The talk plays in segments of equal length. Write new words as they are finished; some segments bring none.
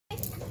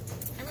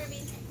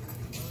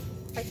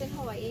Phiten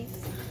Hawaii.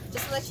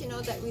 Just to let you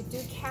know that we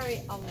do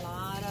carry a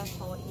lot of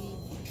Hawaii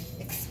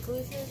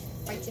exclusive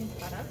Phiten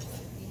products.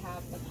 We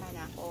have the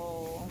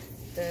pineapple,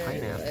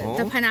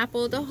 the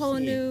pineapple, the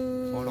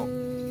Honu. Hold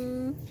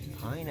on.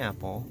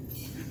 Pineapple.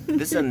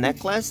 This is a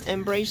necklace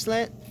and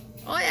bracelet?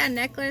 Oh yeah,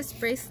 necklace,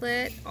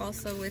 bracelet,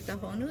 also with the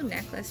Honu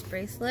necklace,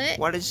 bracelet.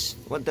 What does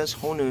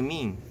Honu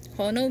mean?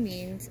 Honu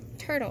means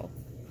turtle.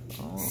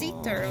 Oh. Sea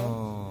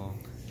turtle.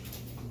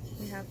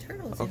 We have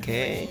turtles in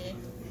Okay. Hawaii.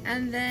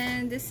 And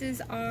then this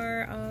is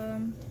our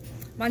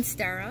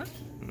monstera.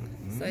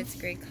 So it's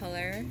great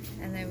color.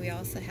 And then we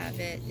also have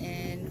it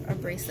in a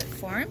bracelet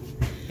form.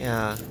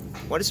 Yeah.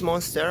 What is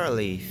monstera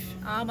leaf?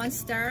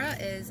 Monstera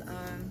is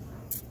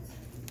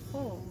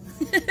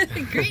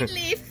green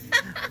leaf.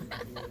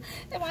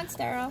 The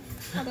monstera.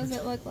 How does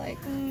it look like?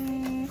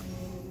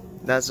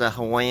 That's a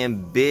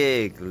Hawaiian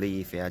big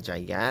leaf, yeah,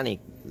 gigantic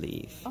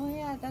leaf. Oh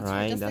yeah, that's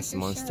right. Just That's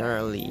like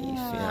monstera leaf.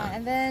 Yeah.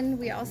 And then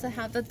we also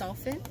have the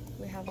dolphin.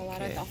 We have a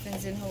lot of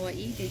dolphins in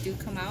Hawaii. They do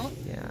come out.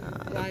 Yeah.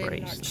 A lot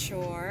in North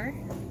Shore.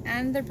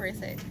 And the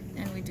bracelet.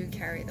 And we do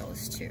carry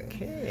those too.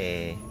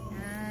 Okay.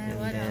 And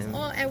what else?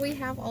 Oh, and we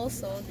have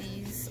also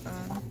these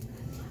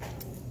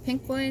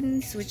pink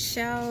ones with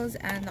shells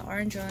and the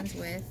orange ones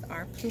with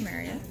our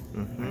plumeria.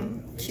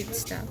 Cute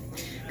stuff.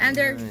 And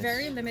they're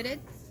very limited.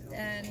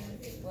 And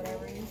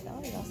whatever you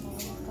sell, that's all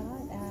we've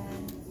got.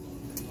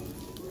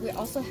 And we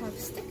also have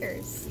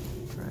stickers.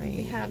 Right.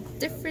 We have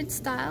different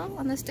style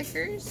on the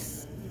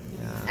stickers.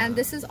 Yeah. And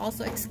this is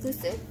also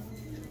exclusive.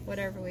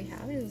 Whatever we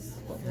have is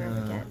what we'll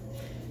ever get.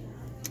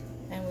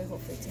 And we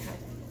hopefully to have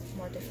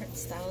more different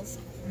styles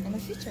in the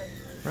future.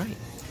 Right.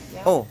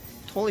 Yeah. Oh,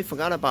 totally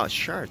forgot about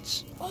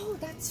shirts. Oh,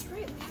 that's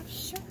right. We have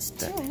shirts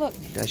too. Look.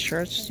 The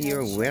shirts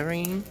you're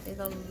wearing. Is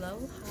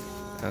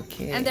Aloha.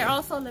 Okay. And they're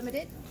also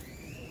limited.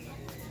 We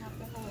have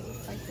the Hawaii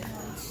Phiten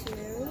one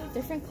too.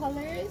 Different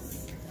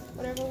colors.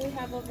 Whatever we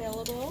have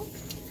available.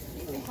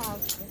 We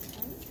have this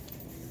one.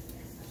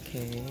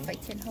 Okay.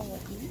 Phiten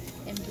Hawaii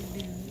in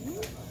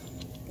blue.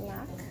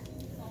 Black.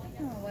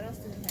 Oh, what else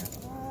do we have?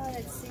 Oh,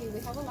 let's see. We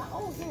have a lot.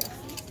 Oh, here.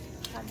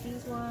 We have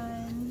these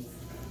ones.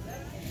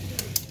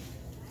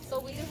 So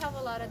we do have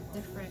a lot of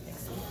different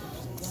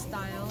exclusive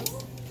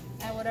styles,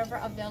 and whatever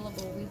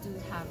available we do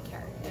have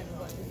carry, and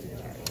what we do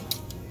carry.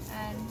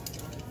 And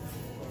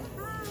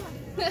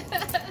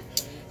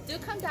do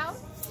come down,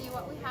 see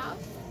what we have.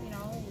 You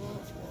know,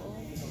 we'll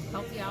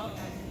help you out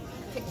and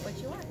pick what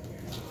you want.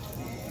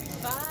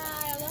 Bye.